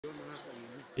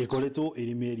Ikoretwo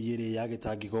iri mieri iri ya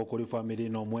gitangiko kuri family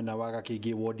no mwena wa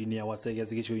Kiingi ward-ini ya Waseges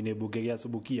gicigo-ini bunge gya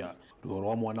Subukia. Ruo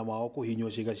rwa mwana wao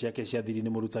kuhihinywo ciiga ciake cia thiri ni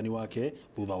murutani wake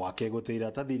thutha wake gute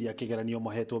iratathi ya kigeranio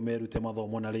mahetwo merute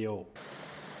mathomo na rio.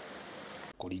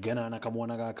 Kuringana na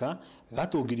kamwana gaka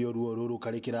gatungirio ruo ruru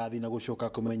kari kirathi na gucoka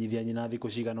kumenyithia nyina thiku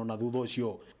cigana na thutha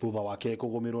ucio thutha wake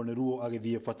kugumirwo ni ruo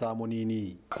agithie bata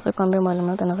munini. Sikwambia mwalimu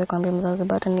hata na sikwambia mzazi,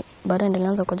 baada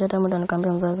nilianza kujata muda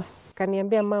nikamwambia mzazi.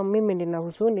 Kaniambia mama, mimi nina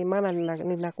huzuni maana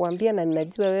ninakuambia na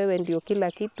ninajua wewe ndio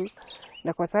kila kitu,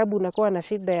 na kwa sababu unakuwa na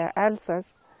shida ya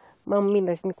ulcers mama, mimi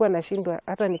nilikuwa nashindwa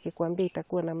hata nikikwambia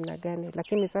itakuwa namna gani,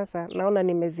 lakini sasa naona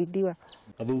nimezidiwa.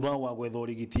 Thutha wa gwetha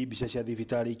urigiti mbica cia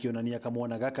thibitari ikionania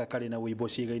kamwana gaka kari na wimbo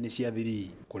ciiga-ini cia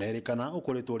thiri kurerikana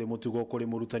ukoretwo uri mutugo kuri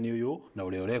murutani uyu na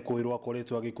uria urekwirwo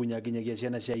akoretwo agikunya nginyagia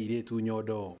ciana cia iretu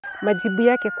nyondo. Majibu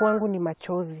yake kwangu ni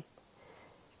machozi.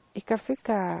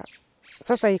 Ikafika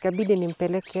sasa ikabidi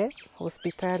nimpeleke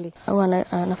hospitali. Au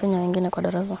anafanya wengine kwa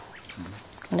darasa.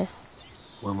 Ndio.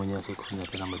 Wewe mwenyewe akikufinya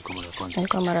tena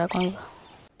mara ya kwanza.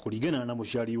 Kuringana na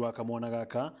muciari wa kamwana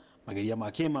gaka mageria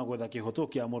make ma gwetha kihoto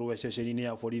kia murwe ceceni-ini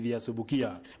ya borithi ya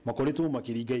Subukia makoretwo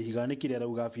makiringa ihiga ni kire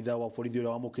rauga abitha wa borithi uria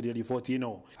wamukiriria riboti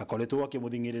ino akoretwo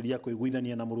akimuthingireria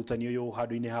kuiguithania na murutani uyu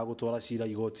handu-ini ha gutwara cira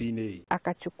igoti-ini.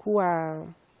 Akachukua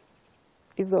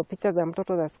hizo picha za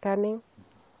mtoto za scanning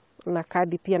na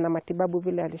kadi pia na matibabu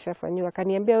vile alishafanywa.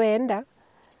 Akaniambia wewe enda,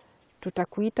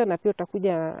 tutakuita na pia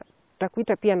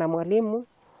tutakuita pia na mwalimu,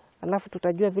 alafu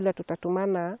tutajua vile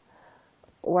tutatumana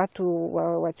watu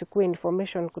wachukue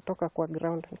information kutoka kwa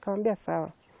ground. Nikamwambia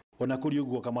sawa. Ona kuri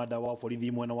uguo kamanda wa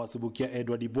borithi mwena wa Subukia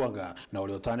Edward Bwanga na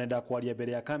uria utanenda kwaria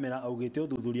mbere ya kamera augite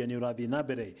uthuthuria ni urathi na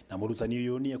mbere na murutani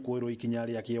uyu ni ekwirwo ikinya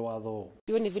ria kiwatho.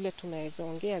 Sioni vile tunaweza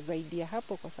ongea zaidi ya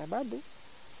hapo kwa sababu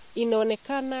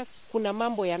inaonekana kuna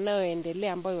mambo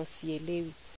yanayoendelea ambayo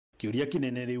sielewi. Kiuria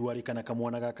kinene riu arikana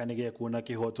kamwana gaka nige kuona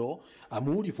kihoto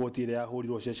amu riboti ria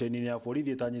yahurirwo ceceni-ini ya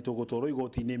borithi itanyitwo gutwarwo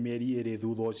igoti-ini mieri iri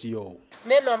thutha ucio.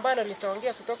 Neno ambalo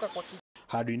nitaongea kutoka kwa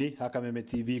handu-ini Hakameme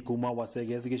TV kuma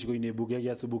Waseges gicigo-ini bunge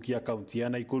gya Subukia kaunti ya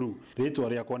Naikuru. Ritwa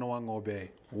riakwa na wa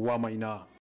ng'ombe wa Maina.